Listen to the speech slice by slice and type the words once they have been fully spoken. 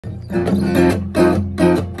Keep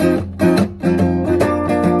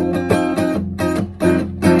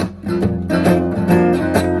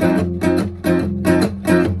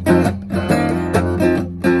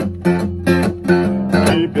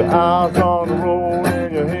your eyes on the road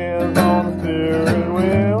and your hands on the steering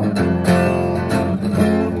wheel.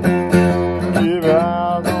 Keep your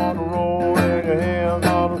eyes on the road and your hands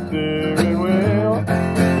on the steering wheel.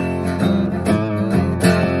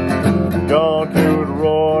 Gone to the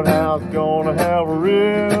Roadhouse, gonna have a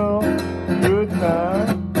real good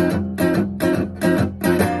time.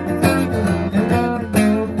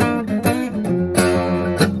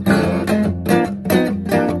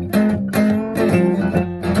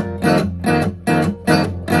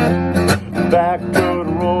 Back to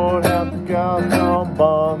the Roadhouse, got some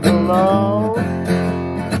bungalows.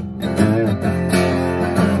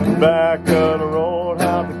 Back to the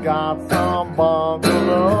Roadhouse, got some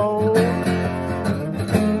bungalows.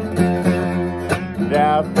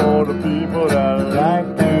 That's for the people that like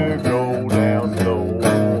to